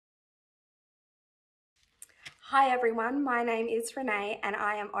Hi everyone, my name is Renae and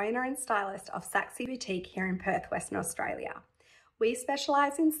I am owner and stylist of Sax Sea Boutique here in Perth, Western Australia. We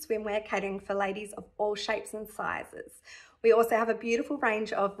specialise in swimwear catering for ladies of all shapes and sizes. We also have a beautiful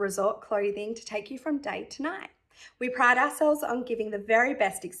range of resort clothing to take you from day to night. We pride ourselves on giving the very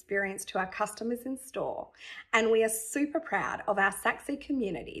best experience to our customers in store, and we are super proud of our Sax Sea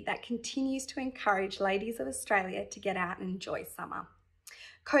community that continues to encourage ladies of Australia to get out and enjoy summer.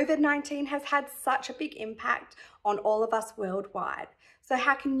 COVID-19 has had such a big impact on all of us worldwide. So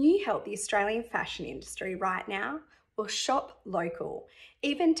how can you help the Australian fashion industry right now? Well, shop local.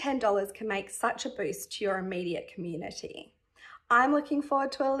 Even $10 can make such a boost to your immediate community. I'm looking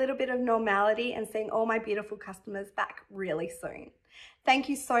forward to a little bit of normality and seeing all my beautiful customers back really soon. Thank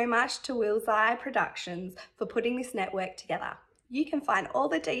you so much to Will's Eye Productions for putting this network together. You can find all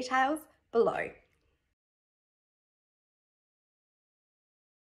the details below.